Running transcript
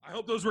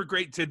Well, those were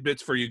great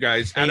tidbits for you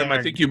guys. Adam,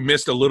 I think you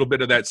missed a little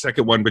bit of that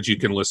second one, but you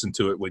can listen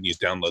to it when you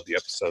download the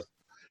episode.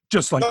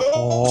 Just like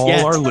all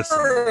our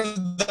listeners.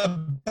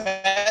 The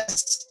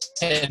best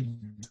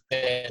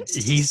tidbits.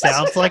 He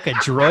sounds like a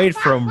droid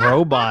from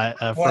Robot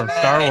from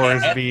Star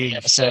Wars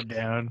being shut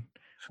down.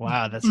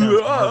 Wow, that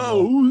sounds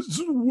horrible.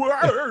 Those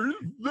were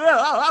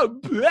the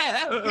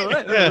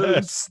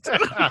best.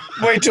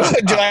 Wait, do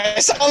I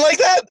sound like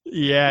that?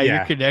 Yeah, Yeah,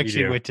 your connection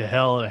you do. went to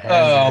hell.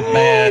 Oh,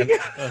 man.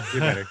 You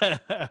better.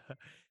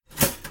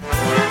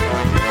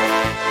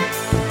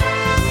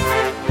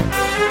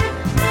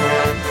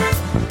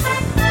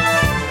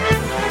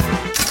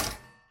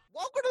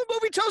 Welcome to the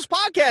Movie Toast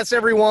Podcast,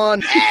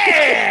 everyone.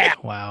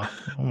 Wow.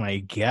 Oh my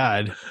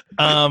God.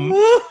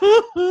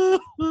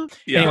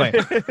 Yeah. Anyway,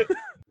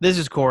 this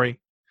is Corey.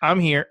 I'm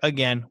here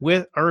again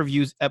with our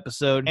reviews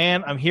episode,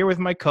 and I'm here with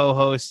my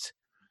co-host,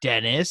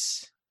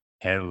 Dennis.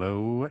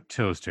 Hello,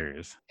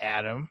 Toasters.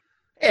 Adam.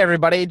 Hey,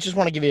 everybody. Just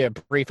want to give you a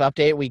brief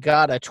update. We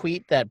got a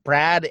tweet that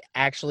Brad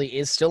actually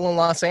is still in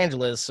Los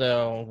Angeles.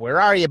 So where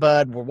are you,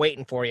 bud? We're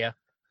waiting for you.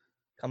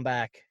 Come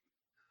back,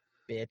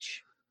 bitch.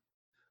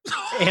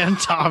 And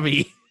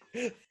Tommy.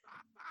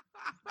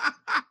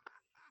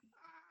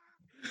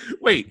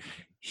 Wait,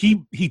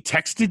 he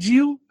texted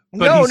you?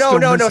 But No. he's still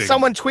missing.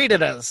 Someone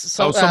tweeted us.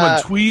 So, someone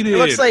tweeted. It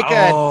looks like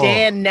Oh.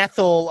 Dan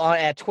Nethel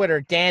at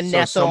Twitter. Dan So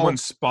Nethel. someone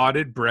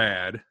spotted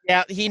Brad.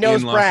 Yeah, he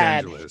knows in Los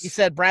Brad. Angeles. He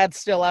said Brad's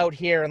still out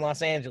here in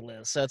Los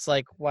Angeles. So it's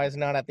like, why is he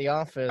not at the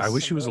office? I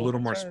wish he was a little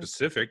more concerned.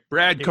 specific.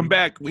 Brad, come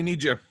back. We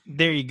need you.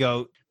 There you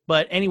go.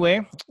 But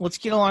anyway, let's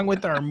get along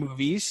with our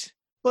movies.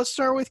 Let's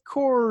start with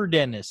Core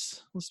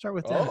Dennis. Let's start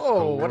with that.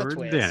 Oh, what a Lord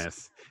twist.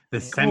 Dennis.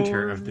 The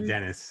center of the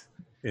Dennis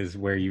is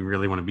where you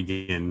really want to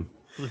begin.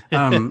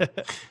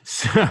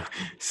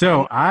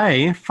 So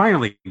I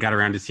finally got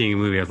around to seeing a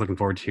movie I was looking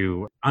forward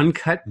to,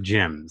 Uncut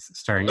Gems,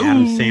 starring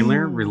Adam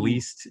Sandler,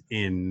 released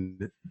in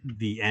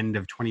the end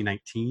of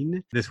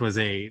 2019. This was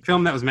a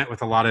film that was met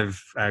with a lot of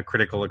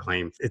critical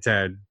acclaim. It's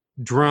a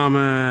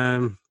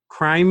drama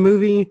crime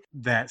movie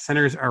that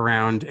centers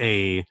around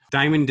a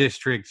Diamond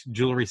District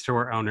jewelry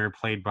store owner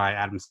played by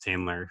Adam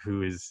Sandler,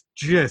 who is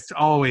just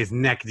always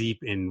neck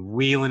deep in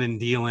wheeling and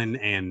dealing,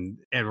 and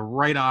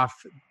right off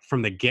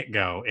from the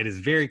get-go, it is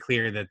very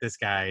clear that this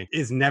guy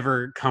is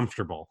never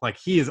comfortable. Like,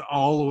 he is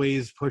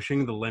always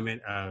pushing the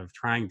limit of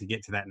trying to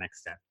get to that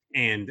next step.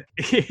 And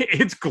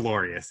it's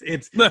glorious.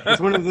 It's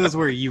one of those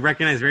where you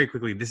recognize very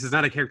quickly, this is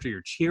not a character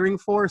you're cheering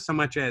for so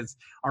much as,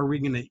 are we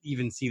going to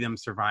even see them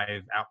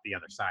survive out the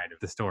other side of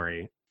the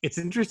story? It's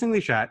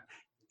interestingly shot.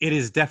 It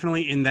is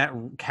definitely in that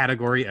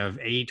category of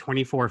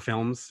A24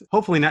 films.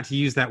 Hopefully not to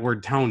use that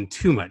word tone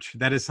too much.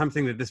 That is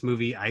something that this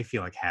movie, I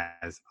feel like,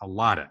 has a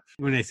lot of.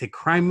 When I say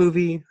crime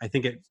movie, I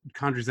think it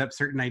conjures up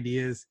certain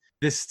ideas.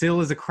 This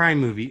still is a crime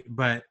movie,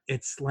 but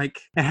it's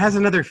like, it has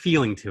another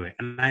feeling to it.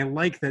 And I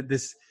like that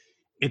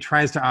it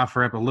tries to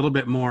offer up a little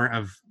bit more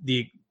of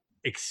the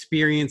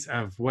experience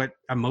of what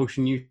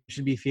emotion you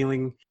should be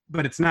feeling,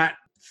 but it's not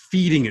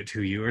feeding it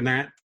to you or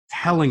not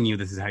telling you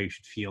this is how you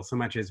should feel so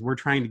much as we're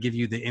trying to give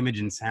you the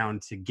image and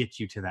sound to get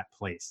you to that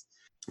place.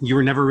 You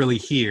were never really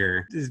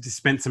here to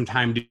spend some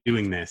time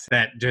doing this.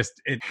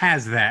 It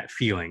has that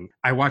feeling.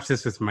 I watched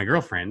this with my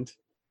girlfriend.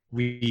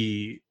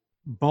 We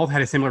both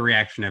had a similar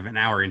reaction of an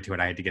hour into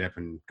it. I had to get up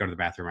and go to the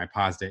bathroom. I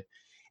paused it.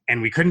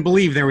 And we couldn't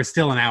believe there was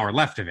still an hour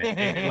left of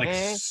it. Like,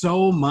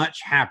 so much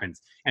happens.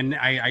 And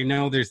I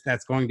know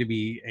that's going to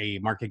be a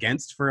mark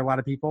against for a lot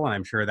of people. And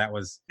I'm sure that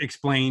was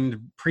explained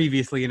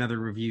previously in other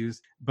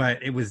reviews.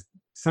 But it was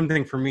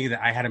something for me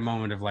that I had a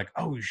moment of like,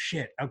 oh,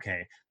 shit,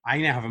 okay. I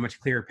now have a much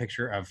clearer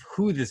picture of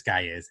who this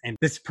guy is. And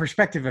this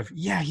perspective of,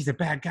 yeah, he's a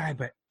bad guy,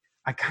 but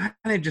I kind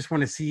of just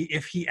want to see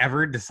if he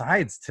ever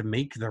decides to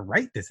make the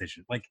right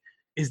decision. Like,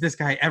 is this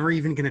guy ever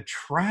even going to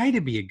try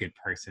to be a good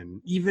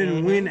person,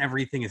 even when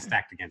everything is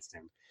stacked against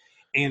him?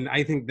 And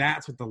I think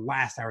that's what the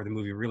last hour of the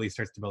movie really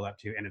starts to build up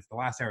to. And it's the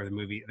last hour of the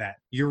movie that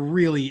you're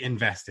really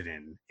invested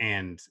in.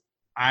 And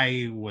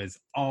I was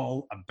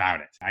all about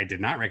it. I did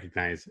not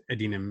recognize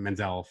Idina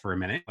Menzel for a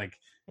minute. Like,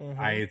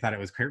 I thought it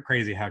was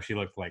crazy how she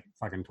looked like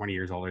fucking 20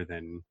 years older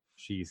than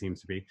she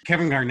seems to be.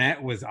 Kevin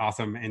Garnett was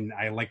awesome. And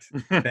I liked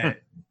that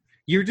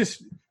you're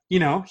just... You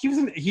know, he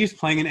was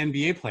playing an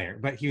NBA player,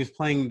 but he was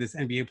playing this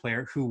NBA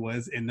player who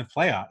was in the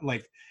playoff.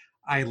 Like,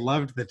 I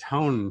loved the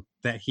tone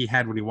that he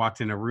had when he walked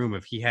in a room.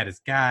 If he had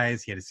his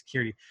guys, he had his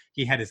security,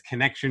 he had his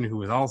connection who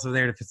was also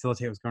there to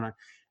facilitate what's going on.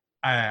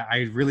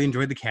 I really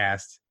enjoyed the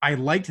cast. I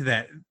liked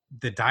that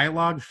the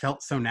dialogue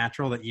felt so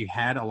natural that you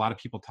had a lot of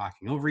people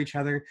talking over each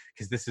other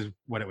because this is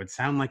what it would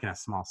sound like in a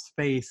small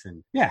space.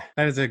 And yeah,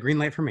 that is a green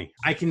light for me.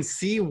 I can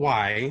see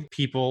why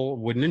people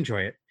wouldn't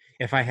enjoy it.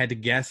 If I had to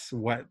guess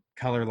what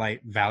color light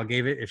Val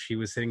gave it, if she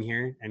was sitting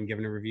here and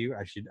giving a review,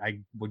 I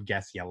would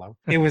guess yellow.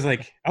 It was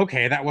like,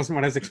 okay, that wasn't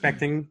what I was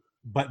expecting.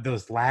 But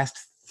those last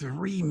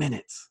 3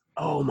 minutes,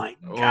 oh my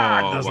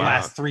God,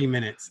 last 3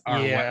 minutes are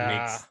what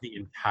makes the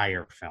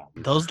entire film.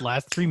 Those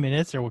last 3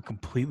 minutes are what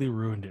completely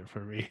ruined it for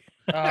me.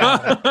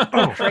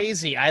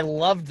 Crazy. I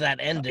loved that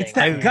ending. It's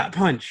that gut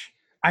punch.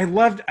 I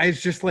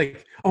was just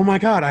like, oh my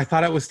God, I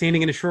thought I was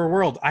standing in a shore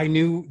world. I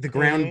knew the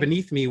ground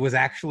beneath me was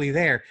actually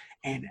there,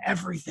 and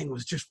everything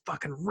was just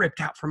fucking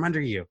ripped out from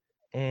under you.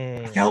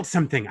 I felt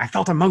something. I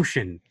felt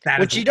emotion.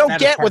 Which you don't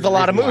get with a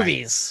lot of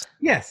movies.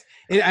 Yes.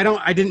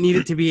 I didn't need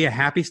it to be a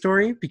happy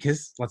story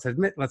because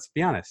let's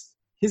be honest.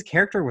 His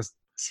character was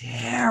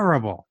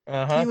terrible.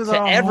 He was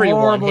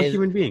horrible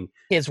human being.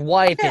 His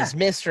wife, his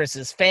mistress,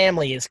 his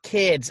family, his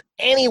kids,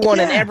 anyone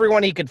and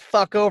everyone he could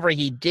fuck over,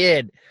 he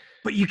did.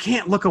 But you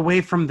can't look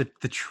away from the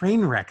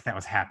train wreck that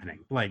was happening.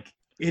 Like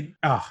it.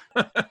 Oh.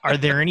 Are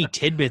there any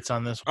tidbits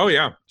on this? Oh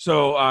yeah.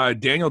 So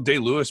Daniel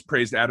Day-Lewis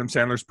praised Adam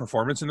Sandler's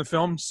performance in the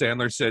film.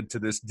 Sandler said to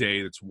this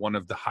day it's one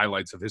of the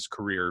highlights of his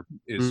career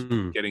is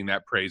getting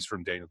that praise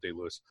from Daniel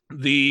Day-Lewis.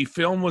 The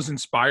film was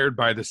inspired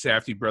by the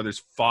Safdie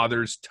brothers'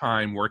 father's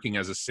time working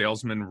as a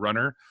salesman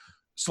runner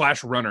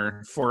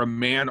for a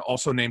man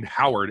also named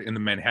Howard in the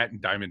Manhattan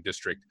Diamond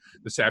District.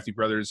 The Safdie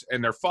brothers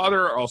and their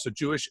father are also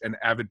Jewish and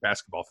avid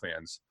basketball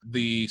fans.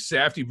 The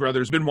Safdie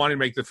brothers have been wanting to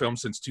make the film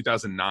since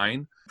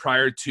 2009,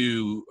 prior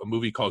to a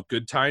movie called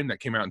Good Time that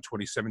came out in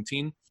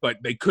 2017, but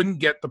they couldn't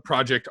get the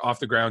project off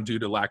the ground due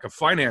to lack of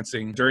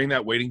financing. During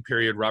that waiting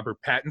period, Robert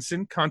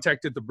Pattinson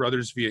contacted the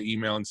brothers via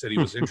email and said he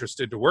was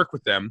interested to work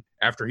with them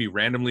after he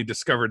randomly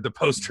discovered the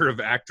poster of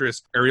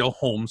actress Ariel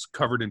Holmes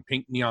covered in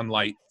pink neon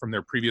light from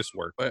their previous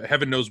work.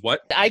 Heaven knows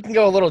what. I can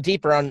go a little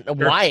deeper on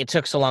why it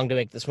took so long to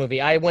make this movie.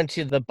 I went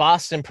to the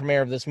Boston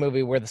premiere of this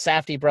movie where the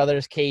Safdie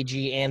brothers,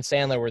 KG, and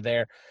Sandler were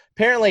there.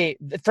 Apparently,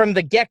 from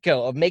the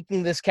get-go of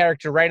making this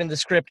character, writing the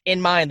script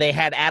in mind, they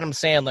had Adam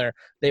Sandler.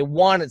 They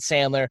wanted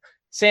Sandler.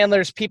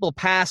 Sandler's people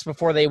passed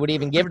before they would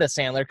even give it to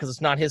Sandler because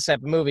it's not his type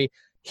of movie.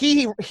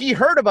 He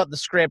heard about the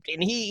script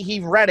and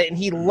he read it and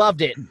he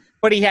loved it,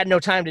 but he had no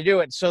time to do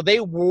it. So they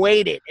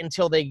waited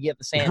until they get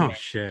the Sandman. Oh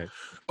shit!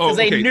 Because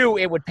they knew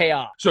it would pay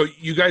off. So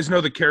you guys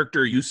know the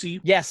character Yussi?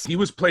 Yes. He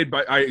was played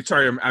by.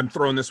 I'm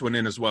throwing this one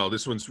in as well.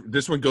 This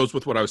one goes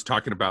with what I was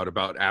talking about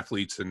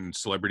athletes and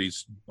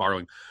celebrities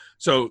borrowing.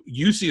 So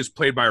Yussi is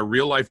played by a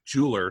real life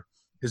jeweler.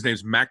 His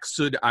name's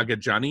Maksud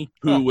Agajani,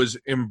 who was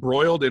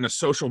embroiled in a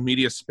social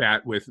media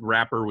spat with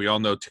rapper we all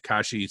know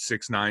Tekashi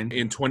 6ix9ine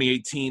in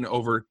 2018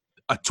 over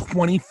a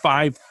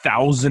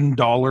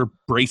 $25,000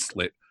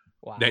 bracelet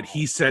that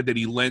he said that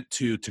he lent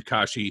to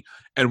Tekashi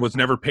and was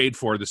never paid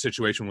for. The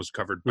situation was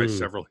covered by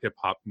several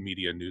hip-hop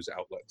media news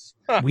outlets.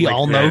 We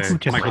all know who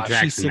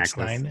Tekashi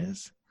 6ix9ine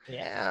is.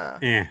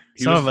 Yeah.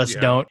 Some of us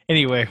don't.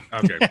 Anyway,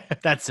 okay.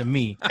 That's a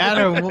me.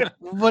 Adam,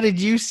 what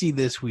did you see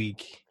this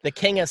week? The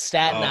King of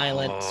Staten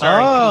Island,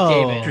 starring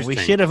Pete Davidson. We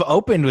should have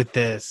opened with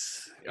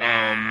this. Oh,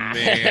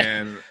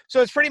 man.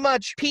 So it's pretty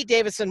much Pete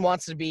Davidson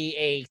wants to be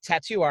a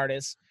tattoo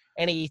artist,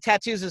 and he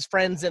tattoos his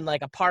friends in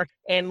like a park,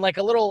 and like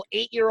a little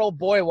 8-year-old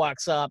boy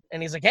walks up,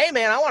 and he's like, hey,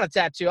 man, I want a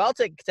tattoo. I'll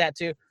take a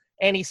tattoo.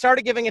 And he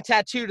started giving a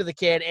tattoo to the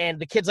kid, and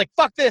the kid's like,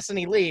 fuck this, and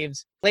he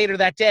leaves. Later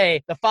that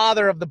day, the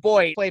father of the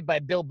boy, played by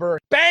Bill Burr,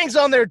 bangs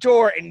on their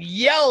door and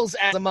yells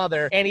at the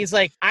mother. And he's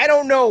like, I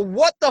don't know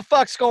what the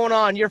fuck's going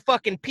on. Your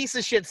fucking piece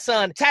of shit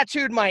son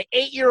tattooed my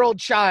 8-year-old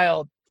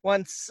child.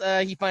 Once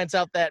he finds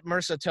out that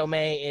Marisa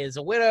Tomei is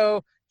a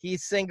widow,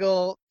 he's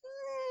single,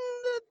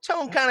 the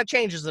tone kind of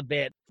changes a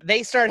bit.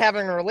 They start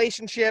having a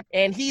relationship,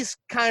 and he's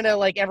kind of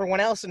like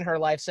everyone else in her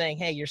life saying,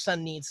 hey, your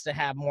son needs to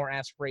have more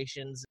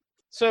aspirations.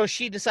 So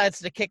she decides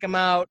to kick him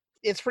out.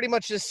 It's pretty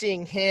much just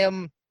seeing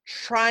him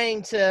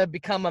trying to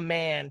become a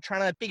man,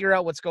 trying to figure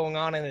out what's going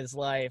on in his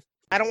life.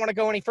 I don't want to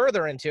go any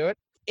further into it.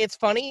 It's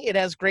funny. It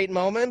has great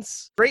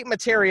moments, great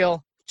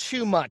material,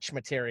 too much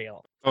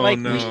material. Oh, like,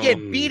 no. we get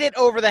beat it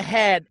over the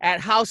head at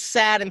how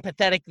sad and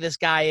pathetic this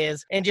guy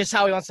is and just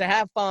how he wants to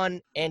have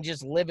fun and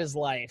just live his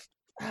life.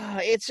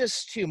 It's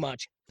just too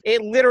much.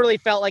 It literally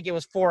felt like it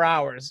was 4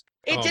 hours.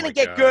 It didn't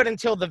get good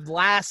until the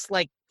last,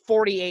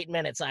 48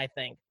 minutes, I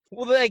think.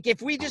 Well,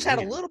 if we just had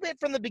a little bit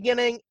from the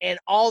beginning and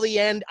all the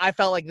end, I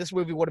felt like this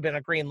movie would have been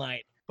a green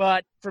light.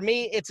 But for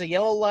me, it's a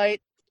yellow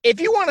light.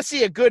 If you want to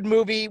see a good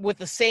movie with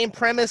the same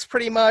premise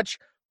pretty much,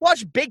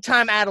 watch Big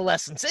Time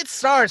Adolescence. It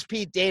stars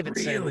Pete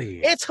Davidson.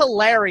 Really? It's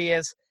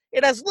hilarious.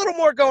 It has a little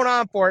more going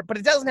on for it, but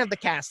it doesn't have the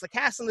cast. The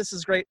cast in this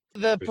is great.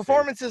 The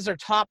performances are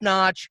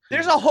top-notch.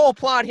 There's a whole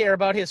plot here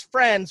about his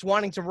friends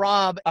wanting to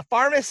rob a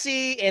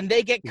pharmacy, and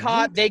they get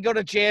caught. They go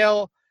to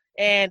jail.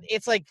 And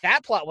it's like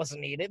that plot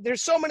wasn't needed.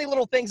 There's so many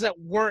little things that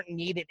weren't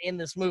needed in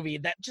this movie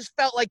that just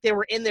felt like they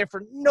were in there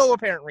for no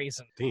apparent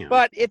reason. Damn.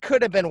 But it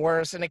could have been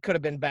worse, and it could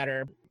have been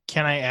better.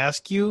 Can I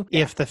ask you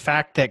if the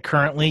fact that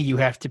currently you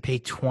have to pay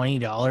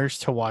 $20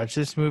 to watch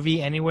this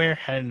movie anywhere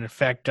had an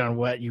effect on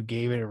what you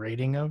gave it a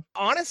rating of?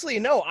 Honestly,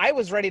 no. I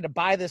was ready to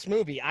buy this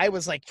movie. I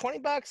was like,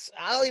 $20?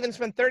 I'll even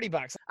spend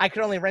 $30. I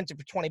could only rent it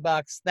for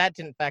 $20. That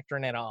didn't factor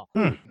in at all.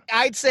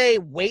 I'd say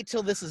wait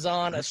till this is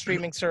on a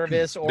streaming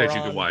service or that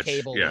you can on watch.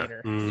 cable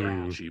later.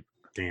 Cheap.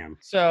 Damn.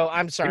 So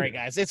I'm sorry,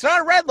 guys. It's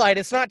not a red light.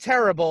 It's not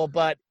terrible,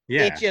 but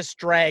Yeah. it just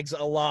drags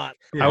a lot.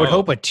 I would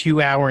hope a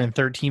 2-hour and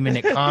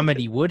 13-minute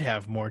comedy would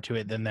have more to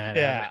it than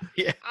that.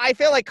 Yeah. I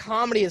feel like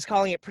comedy is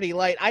calling it pretty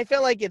light. I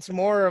feel like it's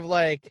more of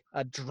like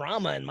a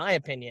drama, in my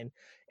opinion.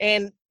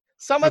 And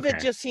Some of it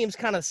Okay. just seems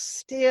kind of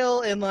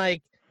stale and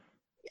like,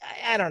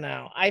 I don't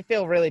know. I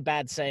feel really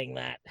bad saying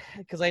that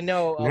because I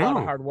know a lot of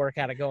No. hard work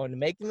had to go into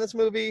making this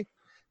movie,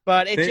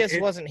 but it just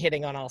It- wasn't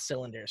hitting on all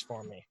cylinders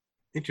for me.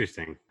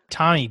 Interesting.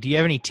 Tommy, do you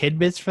have any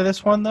tidbits for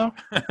this one though?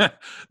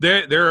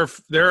 there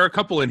are a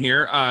couple in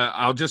here.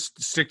 I'll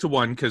just stick to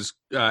one because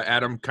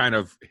Adam kind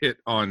of hit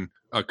on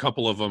a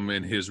couple of them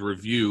in his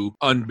review,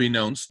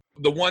 unbeknownst.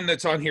 The one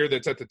that's on here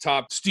that's at the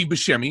top, Steve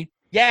Buscemi.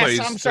 Yes, plays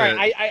I'm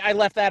sorry. I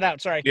left that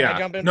out. Sorry. Can I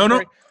jump in? No.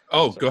 before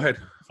Oh, go ahead.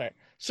 Sorry.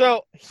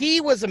 So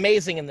he was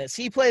amazing in this.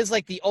 He plays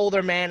like the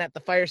older man at the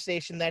fire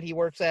station that he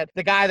works at,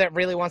 the guy that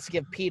really wants to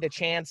give Pete a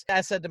chance.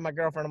 I said to my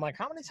girlfriend, I'm like,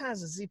 how many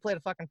times has he played a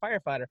fucking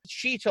firefighter?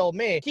 She told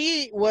me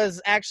he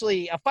was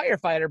actually a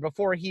firefighter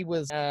before he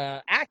was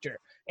an actor.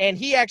 And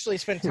he actually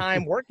spent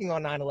time working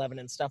on 9/11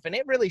 and stuff. And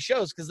it really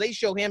shows because they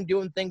show him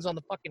doing things on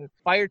the fucking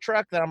fire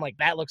truck that I'm like,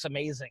 that looks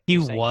amazing. He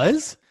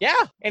was? Yeah.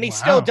 And he Wow.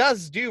 still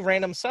does do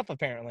random stuff,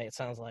 apparently, it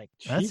sounds like.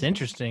 That's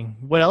interesting.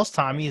 What else,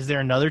 Tommy? Is there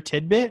another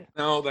tidbit?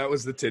 No, that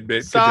was the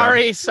tidbit. Good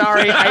Sorry. job.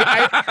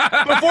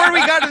 I before we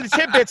got into the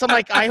tidbits, I'm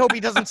like, I hope he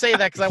doesn't say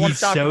that because I want He's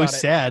to talk so about it.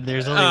 sad.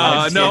 There's only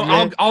one No,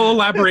 tidbit. I'll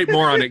elaborate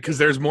more on it because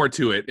there's more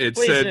to it. It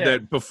Please said do.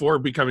 that before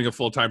becoming a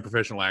full-time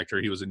professional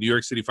actor, he was a New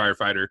York City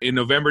firefighter. In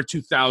November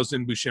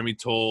 2000, Buscemi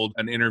told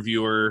an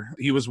interviewer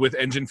he was with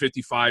Engine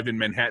 55 in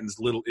Manhattan's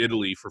Little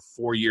Italy for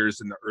 4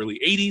 years in the early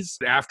 80s.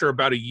 After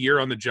about a year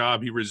on the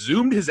job, he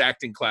resumed his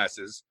acting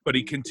classes, but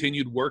he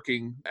continued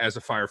working as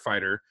a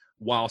firefighter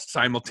while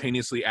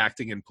simultaneously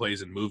acting in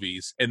plays and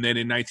movies. And then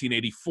in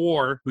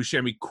 1984,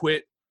 Buscemi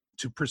quit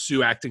to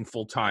pursue acting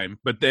full time.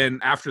 But then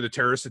after the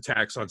terrorist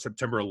attacks on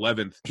September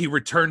 11th, he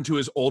returned to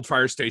his old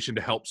fire station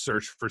to help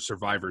search for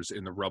survivors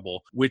in the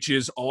rubble, which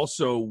is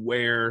also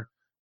where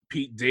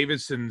Pete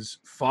Davidson's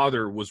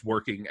father was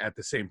working at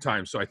the same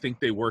time. So I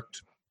think they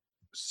worked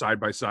side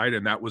by side,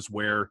 and that was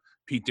where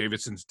Pete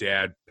Davidson's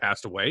dad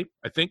passed away,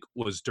 I think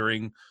was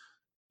during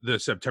the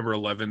September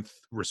 11th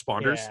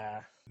responders.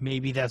 Yeah.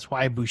 Maybe that's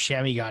why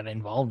Buscemi got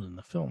involved in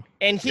the film.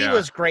 And he Yeah.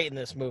 was great in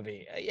this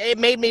movie. It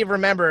made me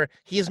remember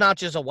he's not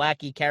just a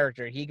wacky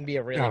character. He can be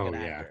a really good yeah.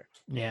 actor.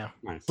 Yeah.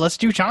 Nice. Let's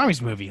do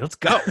Tommy's movie. Let's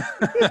go.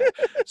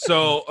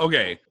 So,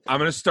 okay, I'm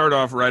going to start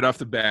off right off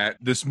the bat.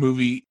 This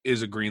movie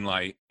is a green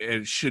light.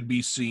 It should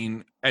be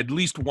seen at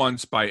least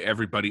once by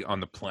everybody on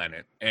the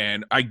planet.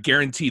 And I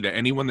guarantee that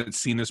anyone that's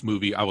seen this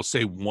movie, I will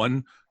say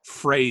one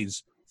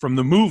phrase from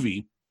the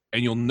movie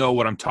and you'll know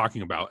what I'm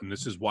talking about. And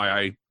this is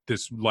why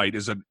this light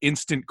is an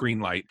instant green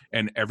light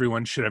and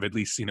everyone should have at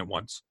least seen it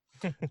once.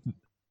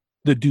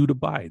 The dude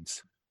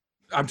abides.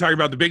 I'm talking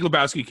about The Big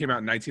Lebowski, came out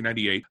in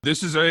 1998.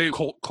 This is a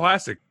cult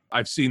classic.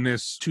 I've seen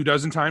this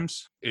 24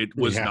 times. It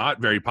was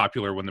not very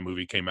popular when the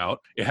movie came out.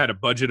 It had a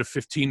budget of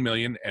 $15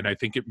 million, and I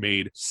think it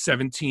made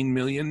 $17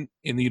 million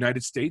in the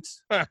United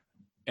States.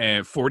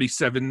 And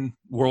 47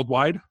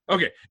 worldwide.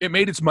 Okay, it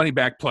made its money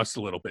back plus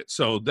a little bit.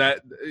 So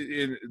that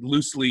it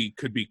loosely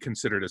could be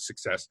considered a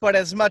success. But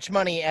as much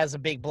money as a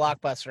big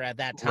blockbuster at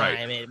that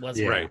time, it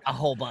was Right. a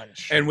whole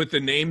bunch. And with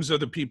the names of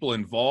the people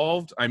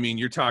involved, I mean,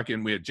 you're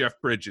talking, we had Jeff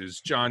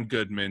Bridges, John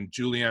Goodman,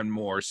 Julianne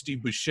Moore,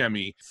 Steve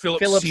Buscemi,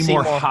 Philip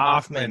Seymour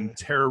Hoffman,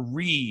 Tara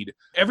Reid.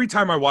 Every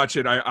time I watch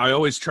it, I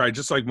always try,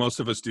 just like most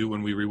of us do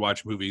when we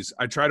rewatch movies,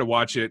 I try to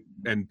watch it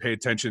and pay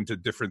attention to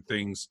different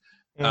things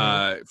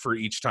for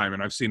each time.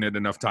 And I've seen it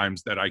enough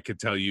times that I could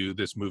tell you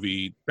this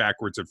movie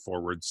backwards and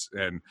forwards.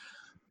 And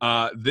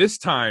this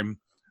time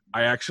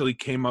I actually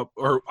came up,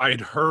 or I had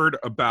heard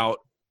about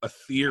a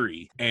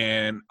theory,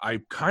 and I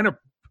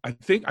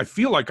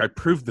feel like I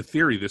proved the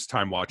theory this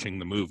time watching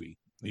the movie.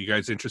 Are you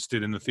guys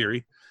interested in the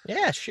theory?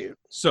 Yeah, shoot.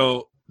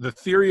 So the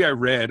theory I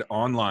read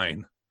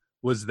online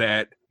was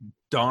that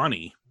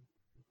Donnie,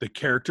 the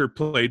character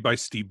played by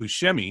Steve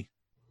Buscemi,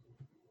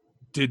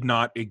 did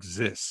not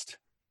exist.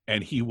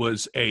 And he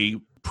was a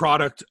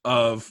product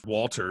of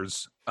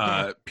Walter's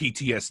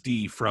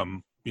PTSD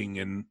from being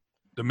in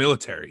the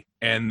military.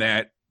 And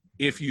that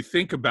if you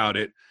think about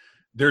it,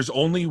 there's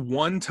only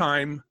one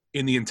time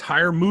in the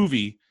entire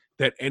movie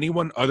that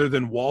anyone other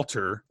than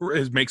Walter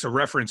makes a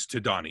reference to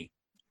Donnie.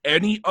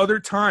 Any other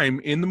time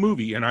in the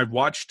movie, and I've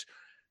watched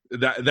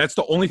that's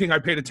the only thing I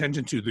paid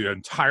attention to the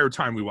entire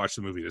time we watched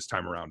the movie this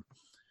time around.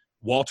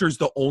 Walter's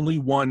the only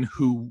one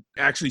who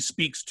actually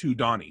speaks to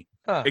Donnie.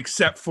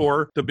 Except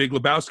for The Big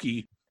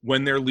Lebowski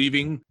when they're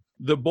leaving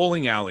the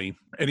bowling alley.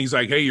 And he's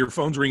like, hey, your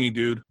phone's ringing,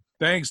 dude.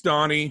 Thanks,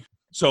 Donnie.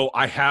 So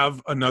I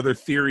have another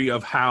theory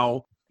of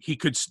how he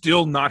could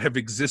still not have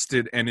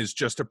existed and is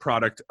just a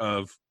product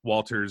of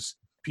Walter's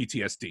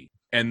PTSD.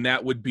 And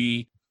that would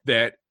be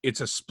that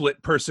it's a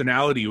split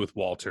personality with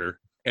Walter,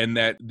 and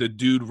that the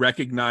dude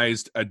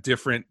recognized a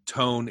different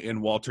tone in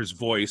Walter's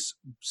voice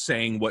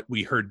saying what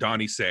we heard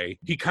Donnie say.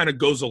 He kind of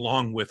goes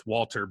along with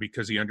Walter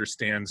because he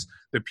understands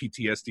the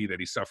PTSD that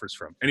he suffers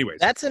from. Anyways.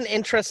 That's an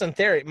interesting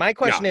theory. My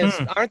question is,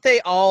 aren't they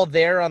all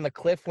there on the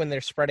cliff when they're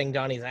spreading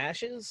Donnie's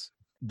ashes?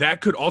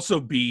 that could also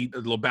be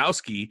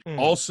Lebowski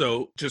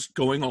also just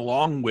going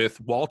along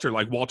with Walter.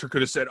 Like Walter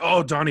could have said,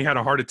 "Oh, Donnie had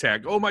a heart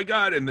attack. Oh my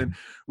God." And then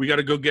we got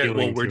to go get,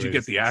 well, where'd you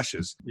get the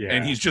ashes? Yeah.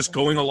 And he's just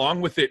going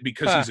along with it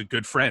because he's a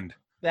good friend.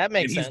 That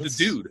makes and sense. He's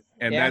the dude.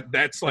 And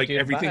that's like dude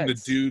everything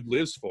vibes. the dude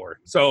lives for.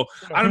 So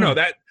I don't know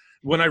that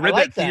when I read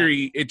like that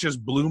theory, it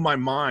just blew my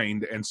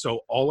mind. And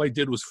so all I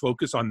did was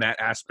focus on that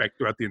aspect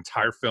throughout the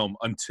entire film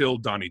until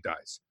Donnie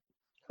dies.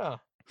 Huh.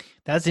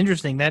 That's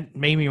interesting. That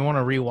made me want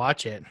to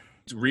rewatch it.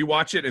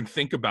 Rewatch it and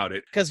think about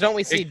it. Because don't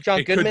we see It- John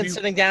it could Goodman be-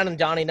 sitting down and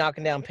Donnie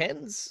knocking down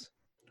pins?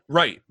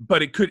 Right,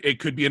 but it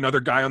could be another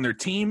guy on their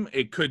team.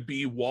 It could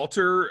be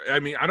Walter. I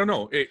mean, I don't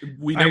know.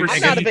 We never I'm see.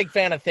 not a big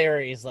fan of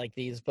theories like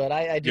these, but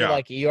I do Yeah.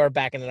 like you. You're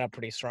backing it up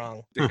pretty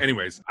strong.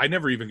 Anyways, I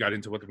never even got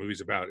into what the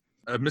movie's about.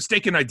 A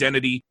mistaken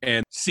identity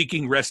and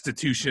seeking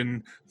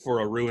restitution for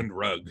a ruined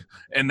rug,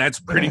 and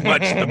that's pretty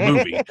much the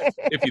movie.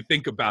 If you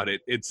think about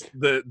it, it's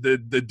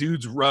the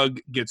dude's rug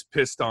gets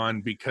pissed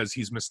on because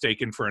he's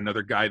mistaken for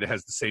another guy that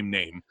has the same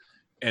name,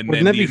 and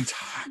Wouldn't then that the be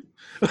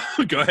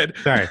entire. Go ahead.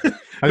 Sorry. I was No,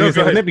 gonna say, go wouldn't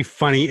ahead. that be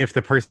funny if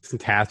the person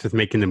tasked with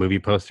making the movie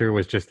poster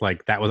was just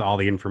like, that was all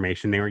the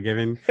information they were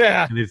given?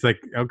 Yeah. And it's like,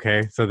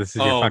 okay, so this is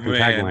your Oh, fucking man.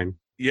 tagline.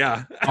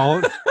 Yeah,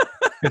 All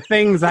the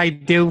things I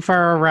do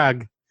for a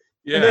rug.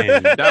 yeah.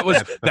 And That was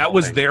that's the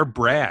whole thing. their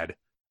Brad.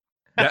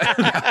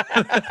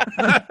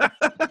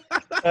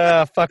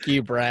 Fuck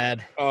you,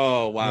 Brad.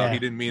 Oh, wow. Yeah. He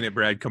didn't mean it,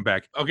 Brad. Come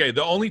back. Okay,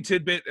 the only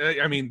tidbit,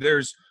 I mean,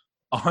 there's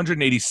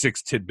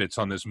 186 tidbits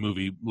on this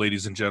movie,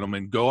 ladies and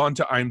gentlemen. Go on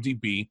to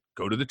IMDb,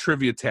 go to the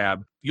trivia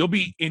tab. You'll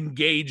be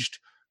engaged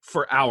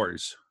for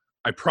hours,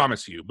 I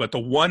promise you. But the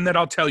one that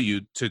I'll tell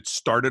you to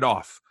start it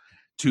off,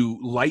 to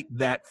light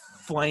that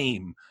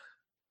flame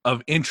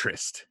of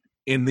interest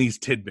in these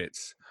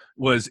tidbits,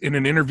 was in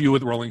an interview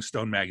with Rolling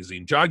Stone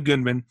magazine. John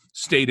Goodman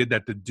stated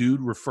that the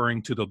dude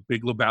referring to the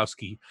Big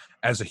Lebowski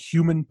as a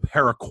human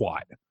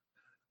paraquat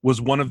was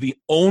one of the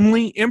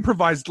only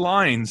improvised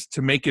lines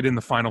to make it in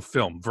the final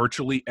film.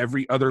 Virtually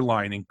every other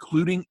line,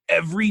 including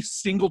every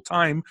single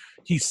time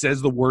he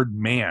says the word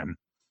man,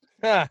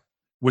 Huh.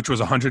 which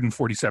was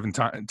 147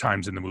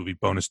 times in the movie,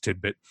 bonus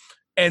tidbit.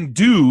 And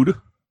dude,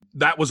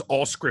 that was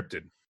all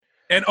scripted.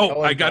 And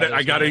Coen I got to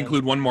Brothers, man.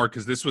 include one more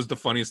because this was the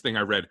funniest thing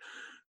I read.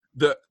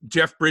 The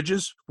Jeff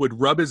Bridges would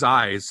rub his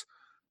eyes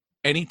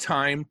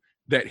anytime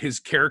that his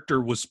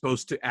character was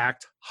supposed to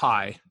act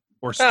high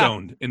or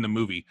stoned in the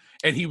movie,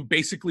 and he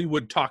basically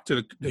would talk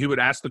to he would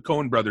ask the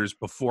Coen brothers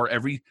before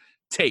every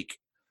take,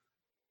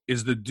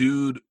 is the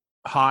dude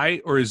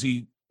high or is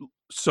he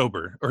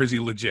sober or is he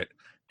legit?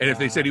 And if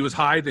they said he was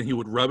high, then he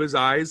would rub his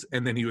eyes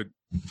and then he would,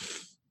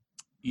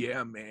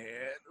 yeah,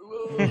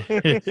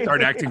 man,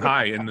 start acting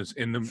high in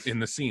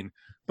the scene.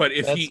 But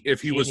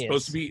if he was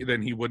supposed to be,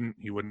 then he wouldn't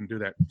do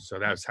that. So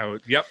that's how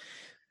it. Yep,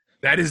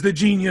 that is the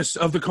genius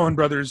of the Coen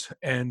brothers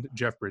and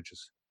Jeff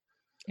Bridges.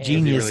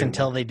 Genius really-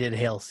 until they did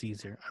Hail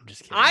Caesar. I'm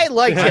just kidding. I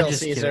like I'm Hail just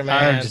Caesar, kidding.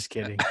 man. I'm just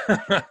kidding.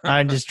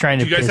 I'm just trying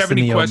to. Do you guys piss have in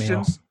any the oatmeal.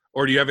 questions,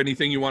 or do you have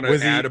anything you want to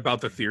Was he- add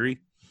about the theory?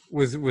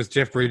 Was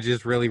Jeff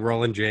Bridges really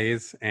rolling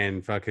J's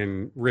and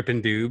fucking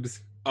ripping doobs?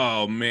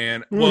 Oh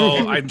man,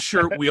 well, I'm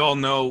sure we all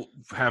know,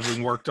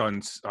 having worked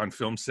on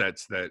film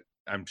sets, that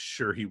I'm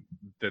sure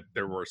that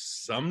there were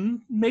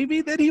some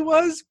maybe that he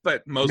was,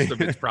 but most of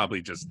it's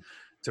probably just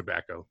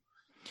tobacco.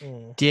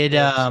 Did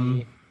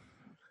Oopsie.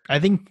 I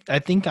think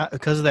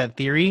because of that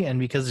theory and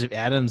because of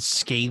Adam's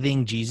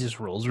scathing Jesus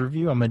Rolls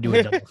review, I'm gonna do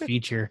a double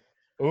feature.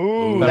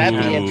 Ooh, that'd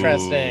be Ooh.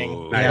 interesting.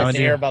 Yeah, I'd I'm like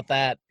to hear gonna about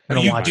that. I'm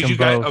gonna watch Did them you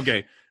guys? both.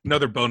 Okay,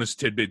 another bonus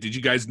tidbit. Did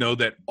you guys know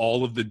that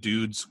all of the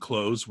dudes'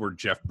 clothes were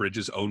Jeff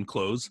Bridges' own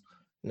clothes?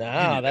 No,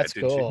 that, that's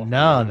didn't you? cool.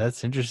 No,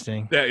 that's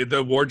interesting.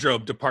 The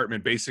wardrobe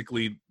department,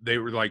 basically, they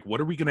were like, "What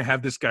are we going to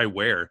have this guy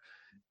wear?"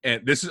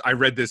 And I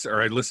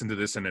listened to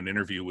this in an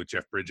interview with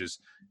Jeff Bridges,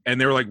 and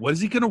they were like, "What is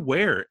he going to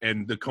wear?"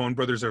 And the Coen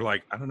brothers are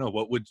like, "I don't know.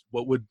 What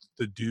would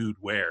the dude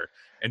wear?"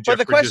 And But Jeff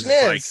the Bridges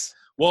question like, is,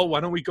 well,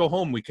 why don't we go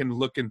home? We can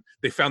look, and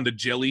they found the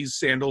Jellies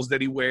sandals that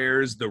he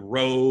wears, the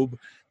robe,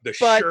 the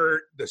But-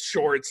 shirt, the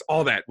shorts,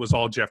 all that was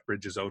all Jeff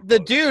Bridges' own. the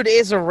clothes. dude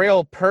is a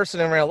real person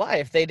in real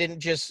life. They didn't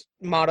just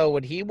motto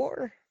what he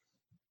wore.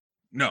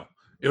 No,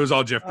 it was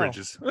all Jeff Oh,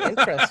 Bridges.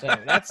 Interesting.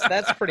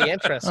 That's pretty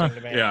interesting to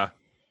me. Yeah.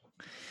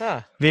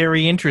 Huh.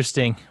 Very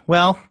interesting.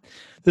 Well,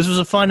 this was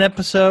a fun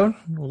episode.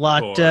 A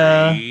lot.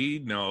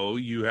 Corey, no,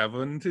 you have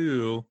one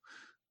too.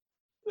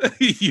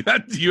 you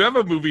have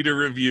a movie to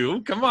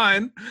review. Come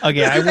on.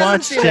 Okay, I He doesn't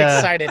watched. seem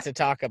excited to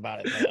talk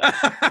about it.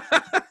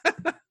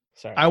 Though.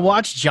 Sorry. I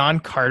watched John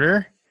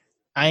Carter.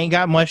 I ain't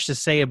got much to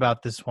say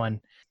about this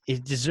one.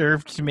 It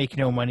deserved to make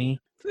no money.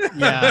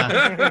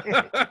 Yeah.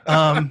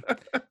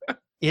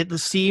 It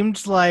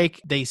seemed like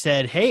they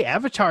said, "Hey,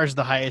 Avatar's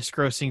the highest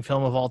grossing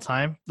film of all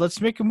time.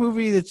 Let's make a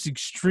movie that's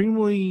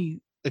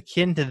extremely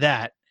akin to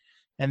that."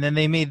 And then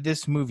they made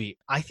this movie.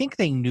 I think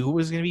they knew it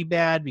was going to be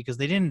bad because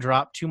they didn't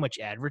drop too much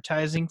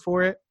advertising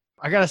for it.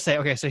 I gotta say,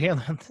 okay, so here,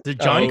 the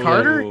John Oh.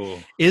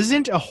 Carter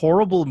isn't a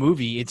horrible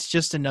movie. It's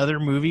just another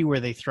movie where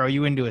they throw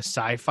you into a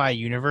sci-fi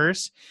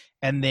universe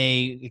and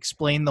they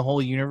explain the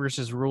whole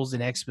universe's rules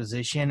in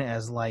exposition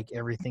as like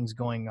everything's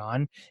going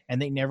on,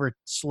 and they never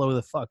slow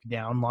the fuck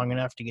down long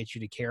enough to get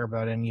you to care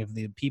about any of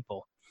the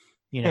people.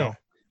 You know,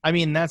 I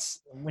mean,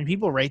 that's when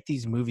people write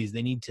these movies,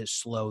 they need to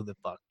slow the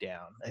fuck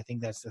down. I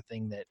think that's the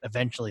thing that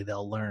eventually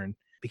they'll learn,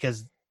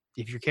 because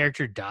if your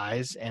character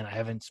dies and I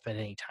haven't spent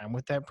any time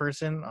with that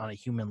person on a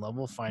human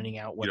level, finding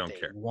out what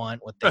they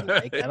want, what they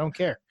like, I don't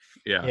care.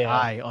 Yeah.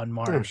 Die on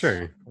Mars. I'm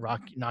sure.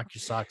 Knock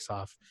your socks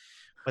off.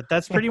 But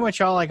that's pretty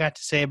much all I got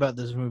to say about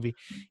this movie.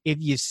 If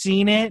you've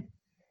seen it,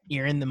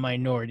 you're in the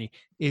minority.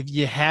 If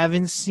you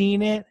haven't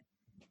seen it,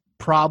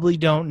 probably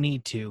don't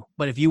need to.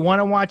 But if you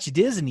want to watch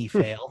Disney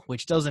fail,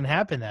 which doesn't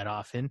happen that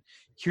often,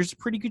 here's a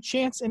pretty good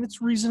chance, and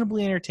it's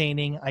reasonably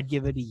entertaining. I'd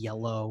give it a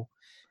yellow.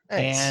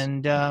 Nice.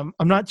 And I'm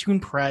not too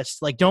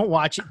impressed. Like, don't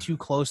watch it too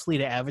closely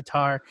to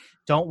Avatar.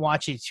 Don't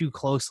watch it too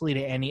closely to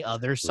any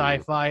other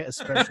sci-fi,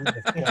 especially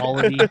the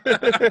quality.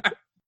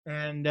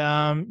 And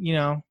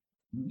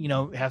you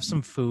know, have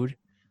some food.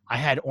 I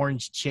had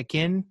orange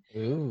chicken.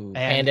 Ooh.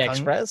 Panda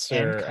Express?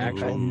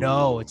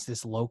 No, it's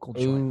this local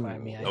joint by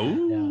me.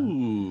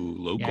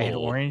 Local. I had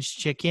orange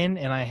chicken,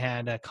 and I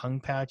had a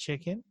Kung Pao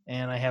chicken,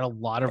 and I had a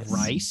lot of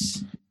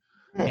rice.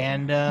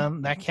 And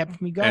that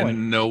kept me going.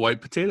 And no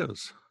white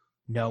potatoes.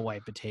 No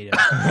white potatoes.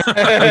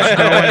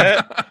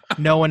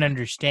 no one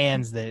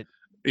understands that.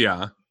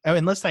 Yeah. Oh,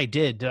 unless I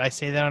did. Did I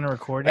say that on a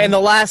recording? In the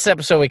last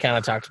episode, we kind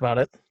of talked about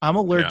it. I'm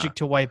allergic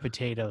to white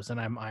potatoes, and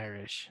I'm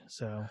Irish,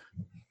 so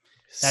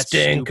that's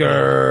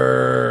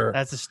stinker. Stupid.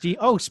 That's a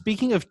Oh,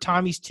 speaking of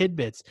Tommy's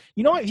tidbits,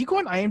 you know what? If you go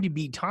on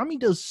IMDb, Tommy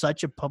does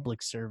such a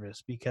public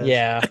service because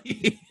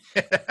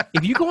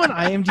if you go on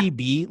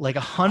IMDb, like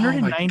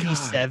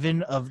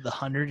 197 of the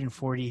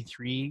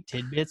 143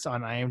 tidbits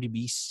on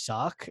IMDb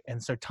suck,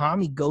 and so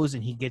Tommy goes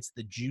and he gets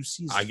the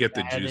juiciest. I get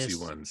the juicy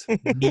ones,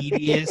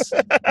 meatiest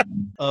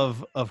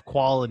of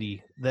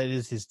quality. That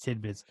is his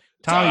tidbits.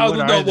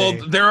 Tommy,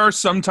 there are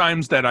some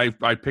times that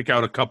I pick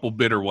out a couple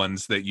bitter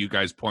ones that you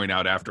guys point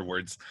out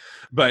afterwards,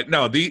 but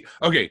no,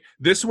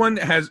 this one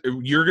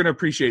you're gonna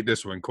appreciate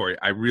this one, Corey.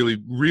 I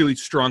really, really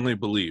strongly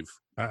believe.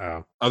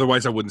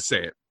 Otherwise, I wouldn't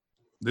say it.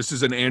 This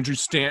is an Andrew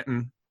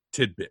Stanton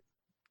tidbit.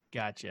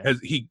 Gotcha. As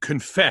he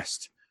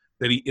confessed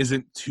that he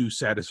isn't too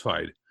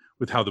satisfied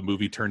with how the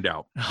movie turned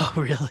out. Oh,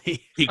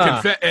 really? He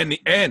and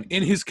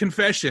in his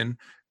confession,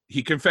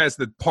 he confessed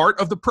that part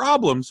of the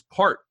problems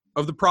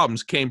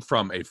came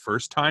from a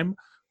first-time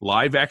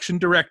live-action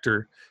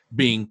director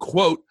being,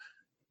 quote,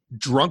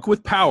 drunk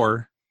with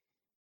power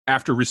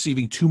after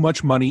receiving too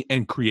much money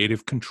and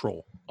creative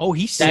control. Oh,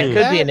 he said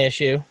that could be an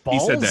issue. Ballsy. He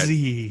said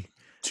that.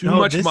 Too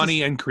much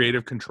money and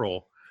creative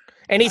control.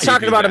 And he's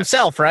talking about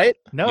himself, right?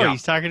 No,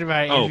 he's talking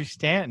about Andrew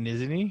Stanton,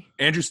 isn't he?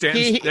 Andrew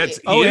Stanton. That's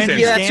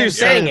who's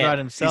saying it. About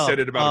himself. He said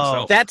it about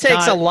himself. That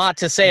takes a lot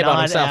to say about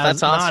himself.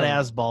 That's awesome. Not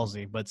as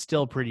ballsy, but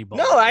still pretty ballsy.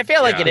 No, I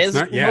feel like it is.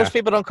 Most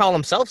people don't call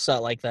themselves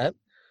out like that.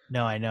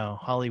 No, I know.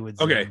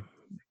 Hollywood's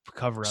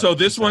cover up. So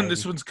this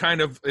one's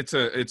kind of it's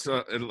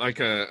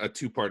like a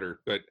two-parter,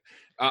 but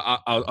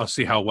I'll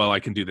see how well I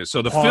can do this.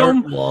 So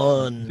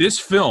this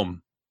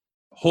film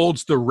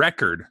holds the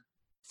record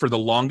for the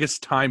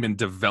longest time in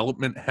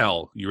development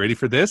hell. You ready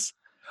for this?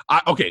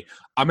 I'm going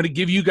to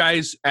give you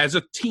guys, as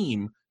a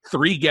team,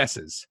 3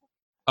 guesses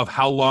of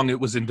how long it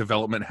was in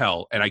development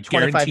hell, and I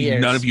guarantee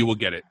none of you will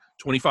get it.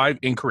 25?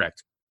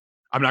 Incorrect.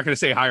 I'm not going to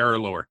say higher or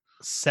lower.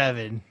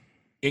 7.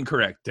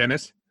 Incorrect.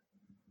 Dennis?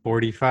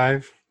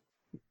 45.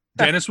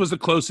 Dennis was the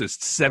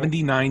closest,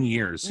 79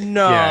 years.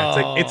 No.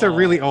 Yeah, it's a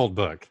really old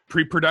book.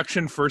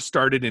 Pre-production first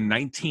started in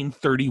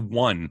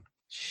 1931.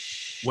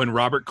 When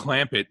Robert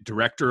Clampett,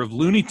 director of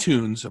Looney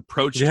Tunes,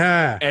 approached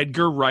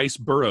Edgar Rice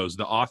Burroughs,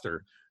 the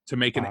author, to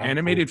make an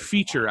animated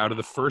feature out of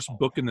the first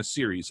book in the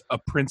series, A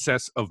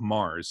Princess of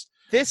Mars.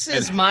 This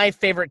is my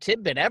favorite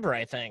tidbit ever,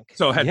 I think.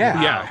 So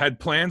had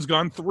plans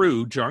gone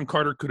through, John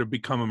Carter could have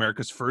become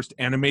America's first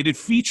animated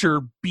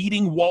feature,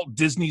 beating Walt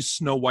Disney's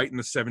Snow White and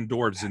the Seven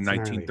Dwarfs in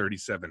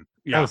 1937.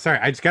 Yeah. Oh, sorry.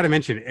 I just got to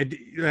mention,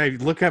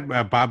 look up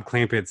Bob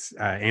Clampett's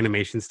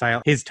animation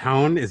style. His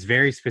tone is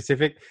very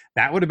specific.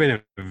 That would have been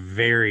a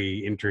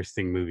very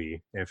interesting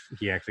movie if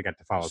he actually got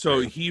to follow.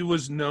 So he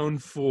was known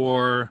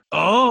for,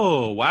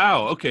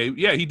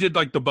 he did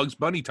like the Bugs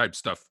Bunny type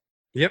stuff.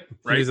 Yep,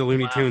 right. He's a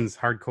Looney Tunes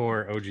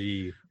hardcore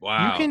OG.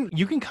 Wow,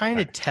 you can kind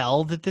of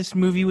tell that this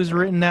movie was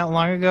written that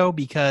long ago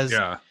because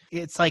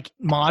it's like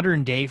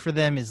modern day for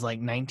them is like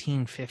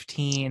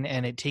 1915,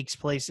 and it takes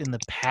place in the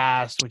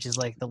past, which is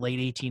like the late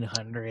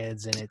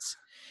 1800s, and it's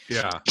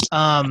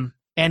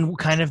and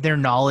kind of their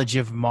knowledge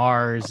of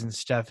Mars and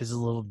stuff is a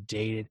little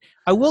dated.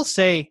 I will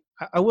say,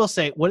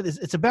 what it is,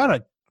 it's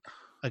about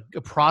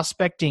a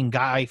prospecting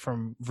guy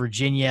from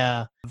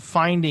Virginia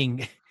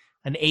finding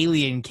an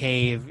alien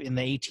cave in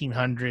the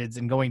 1800s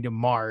and going to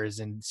Mars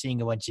and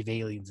seeing a bunch of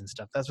aliens and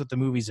stuff. That's what the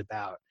movie's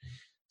about.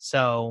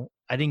 So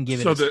I didn't give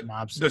it a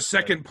synopsis. The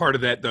second part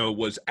of that, though,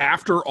 was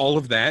after all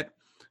of that.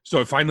 So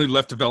it finally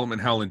left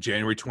development hell in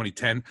January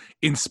 2010.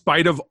 In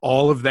spite of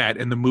all of that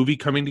and the movie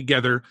coming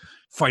together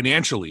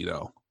financially,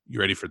 though, You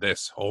ready for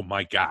this? Oh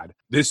my God.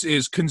 This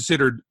is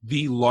considered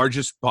the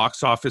largest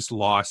box office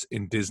loss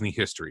in Disney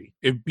history.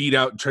 It beat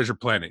out Treasure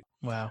Planet.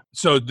 Wow.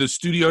 So the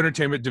studio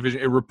entertainment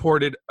division, it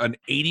reported an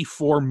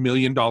 $84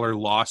 million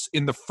loss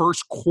in the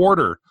first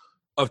quarter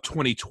of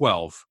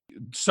 2012.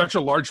 Such a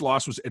large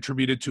loss was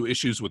attributed to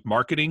issues with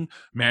marketing,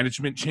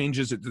 management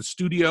changes at the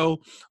studio,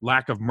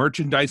 lack of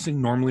merchandising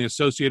normally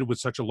associated with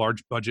such a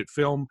large budget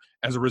film.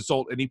 As a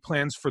result, any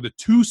plans for the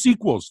 2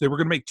 sequels, they were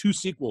going to make 2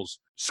 sequels,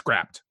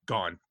 scrapped,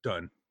 gone,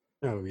 done.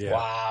 Oh, yeah.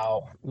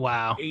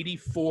 Wow.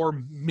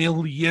 $84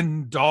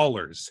 million.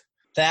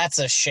 That's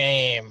a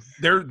shame.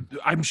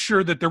 I'm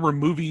sure that there were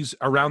movies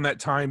around that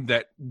time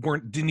that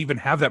didn't even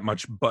have that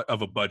much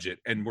of a budget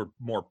and were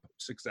more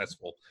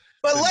successful.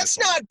 But let's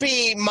not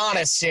be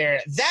modest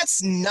here.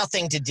 That's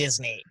nothing to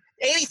Disney.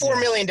 $84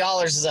 million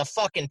is a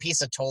fucking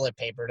piece of toilet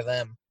paper to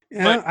them.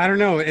 Yeah, I don't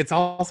know. It's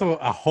also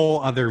a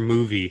whole other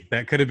movie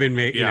that could have been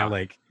made. Yeah. You know,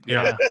 like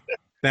Yeah.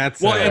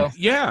 that's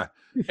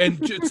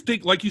and just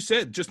think, like you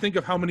said, just think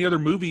of how many other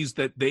movies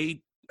that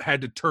they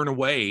had to turn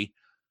away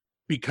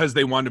because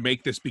they wanted to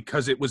make this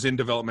because it was in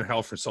development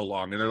hell for so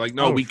long, and they're like,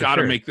 no, we got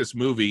to make this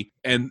movie.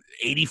 And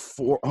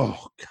 84,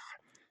 oh God.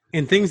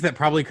 And things that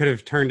probably could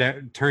have turned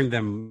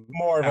them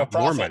More of a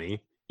profit. more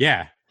money.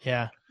 Yeah.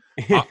 Yeah.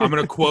 I'm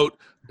going to quote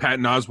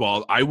Patton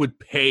Oswalt. I would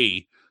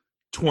pay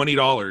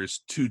 $20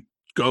 to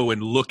go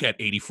and look at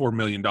 $84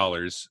 million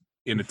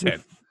in a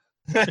tent.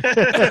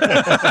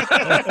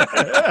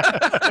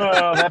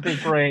 Oh, that'd be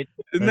great.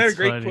 Isn't that a That's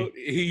great funny. quote?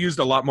 He used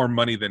a lot more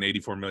money than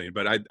 $84 million,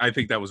 but I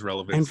think that was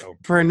relevant. And So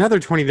for another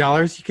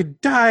 $20, you could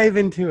dive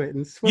into it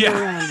and swim Yeah,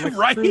 around like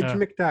right. Scrooge Yeah.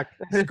 McDuck.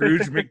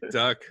 Scrooge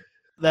McDuck.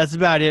 That's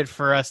about it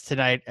for us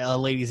tonight,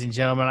 ladies and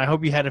gentlemen. I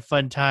hope you had a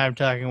fun time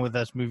talking with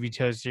us, Movie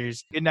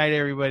Toasters. Good night,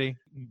 everybody.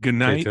 Good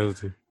night.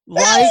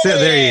 Like, So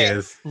there he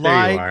is.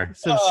 There you are. like,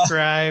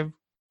 subscribe.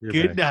 You're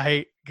Good back.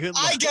 night. Good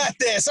I luck. got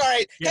this. All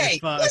right. Yeah, Hey,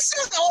 fuck. let's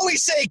not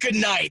always say good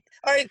night.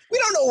 All right. We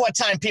don't know what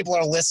time people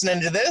are listening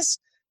to this.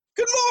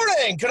 Good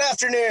morning, good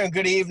afternoon,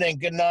 good evening,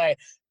 good night.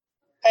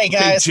 Hey, Okay,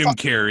 guys. Jim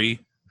Carrey.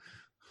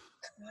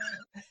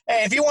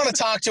 Hey, if you want to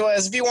talk to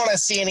us, if you want to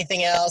see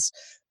anything else,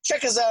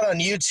 check us out on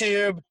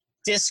YouTube,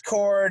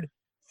 Discord,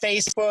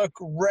 Facebook,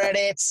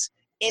 Reddit,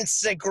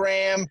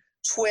 Instagram,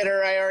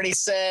 Twitter, I already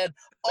said,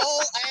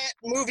 all at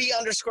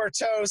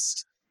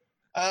movie_toast.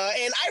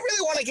 And I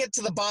really want to get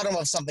to the bottom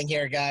of something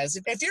here, guys.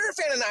 If you're a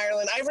fan of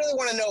Ireland, I really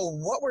want to know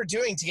what we're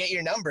doing to get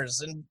your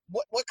numbers and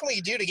what can we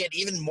do to get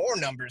even more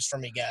numbers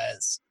from you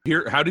guys?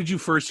 How did you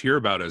first hear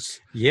about us?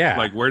 Yeah.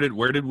 Like, where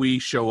did we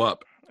show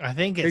up? I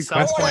think at Big some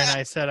question. point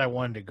I said I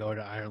wanted to go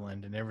to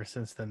Ireland, and ever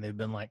since then they've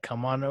been like,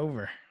 "Come on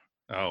over."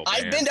 Oh,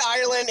 I've man. been to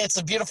Ireland. It's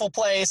a beautiful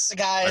place,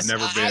 guys. I've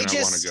never been. I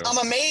wanna go. I'm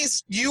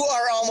amazed you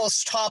are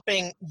almost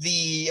topping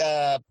the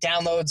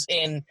downloads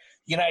in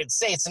United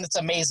States, and it's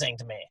amazing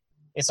to me.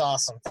 It's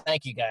awesome.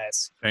 Thank you,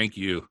 guys. Thank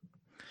you.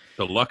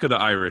 The luck of the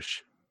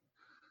Irish.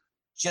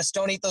 Just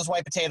don't eat those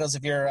white potatoes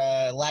if you're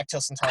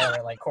lactose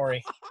intolerant, like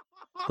Corey.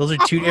 Those are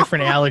 2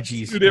 different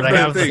allergies. Two but I different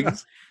have,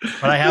 things.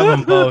 but I have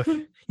them both.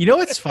 You know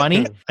what's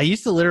funny? I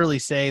used to literally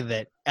say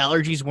that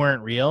allergies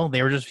weren't real.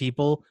 They were just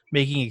people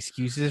making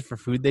excuses for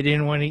food they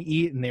didn't want to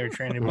eat, and they were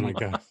trying to Oh my be.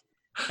 god.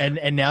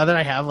 And now that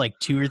I have like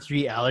 2 or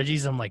 3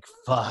 allergies, I'm like,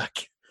 fuck.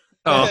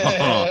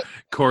 Oh,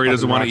 Corey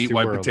doesn't want to Fucking eat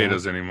white rocks your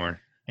potatoes anymore.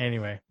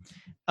 Anyway,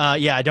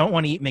 yeah, I don't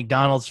want to eat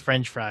McDonald's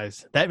French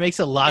fries. That makes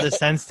a lot of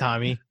sense,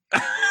 Tommy.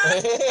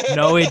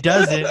 No, it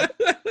doesn't.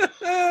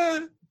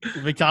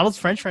 McDonald's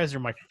French fries are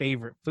my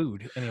favorite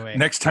food. Anyway,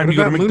 Next time What you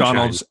go to about moonshine?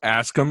 McDonald's,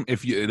 ask them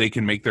if they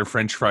can make their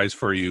French fries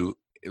for you,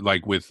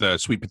 like with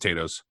sweet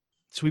potatoes.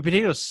 sweet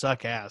potatoes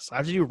suck ass. I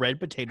have to do red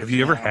potatoes. Have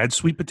you ever now. had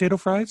sweet potato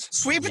fries?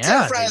 Sweet potato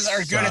Yeah, fries they are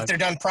good if suck. they're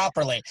done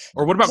properly.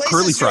 Or what about Places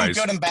curly do fries?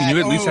 good and Can you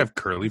bad. at least Ooh. have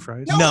curly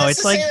fries? No, No, that's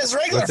it's the like- same as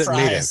regular What's it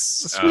made of?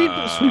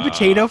 fries. Sweet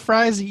potato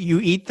fries, you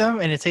eat them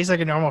and it tastes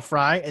like a normal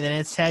fry, and then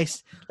it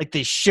tastes like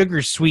the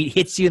sugar sweet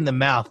hits you in the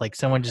mouth, like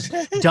someone just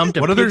dumped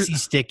a What other- pixie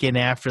stick in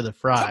after the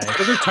fry. What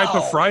other type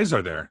of Wow. fries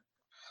are there?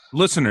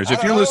 Listeners, I if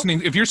don't you're know.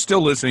 listening, if you're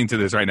still listening to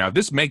this right now,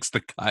 this makes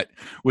the cut,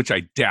 which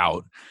I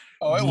doubt.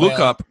 Oh, it Look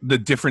will. up the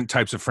different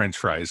types of French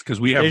fries because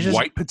we have There's just-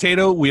 white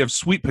potato, we have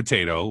sweet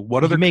potato.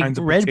 What You other make kinds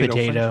of red potato?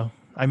 potato.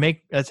 I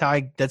make that's how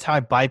I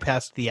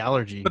bypassed the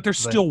allergy. But there's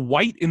still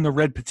white in the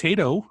red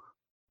potato.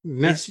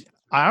 No, it's,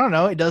 I don't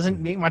know. It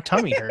doesn't make my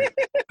tummy hurt,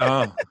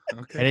 Oh,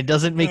 okay. and it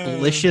doesn't make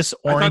delicious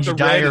I thought orange the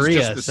red is diarrhea.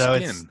 just the So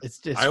skin.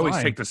 it's I always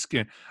fine. take the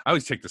skin. I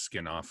always take the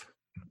skin off.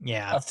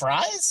 Yeah.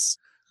 Fries?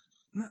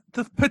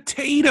 The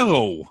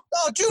potato.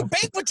 Oh, dude,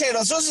 baked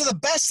potatoes. Those are the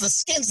best. The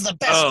skin's the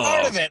best Oh.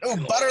 part of it. Ooh,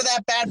 butter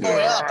that bad boy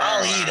up.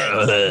 I'll eat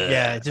it.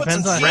 Yeah, it Put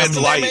depends some on cheese how Red in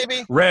there, light,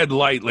 maybe? red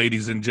light,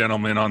 ladies and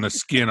gentlemen, on the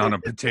skin on a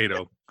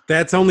potato.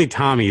 that's only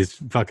Tommy's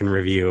fucking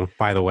review,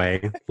 by the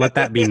way. Let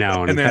that be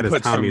known. And then That is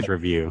put some- Tommy's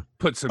review.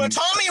 Put some. But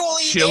Tommy will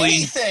eat chili,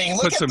 anything.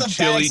 put Look at some the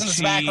chili bags in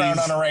his background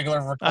cheese. on a regular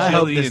I record. hope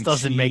chili this and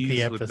doesn't make the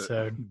cheese with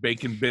episode.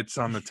 bacon bits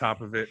on the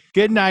top of it.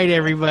 Good night,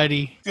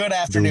 everybody. Good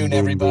afternoon, Boom, boom,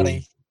 everybody.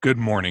 boom. Good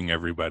morning,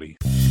 everybody.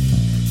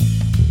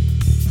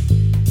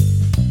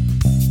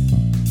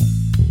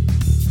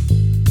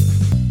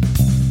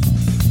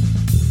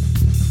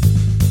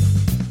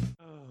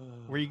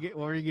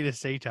 were you gonna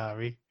say,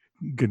 Tommy?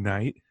 Good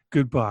night.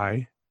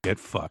 Goodbye. Get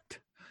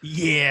fucked.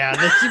 Yeah,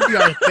 that should be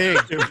our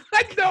thing.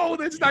 I know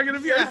that's not going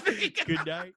to be our thing. Good night.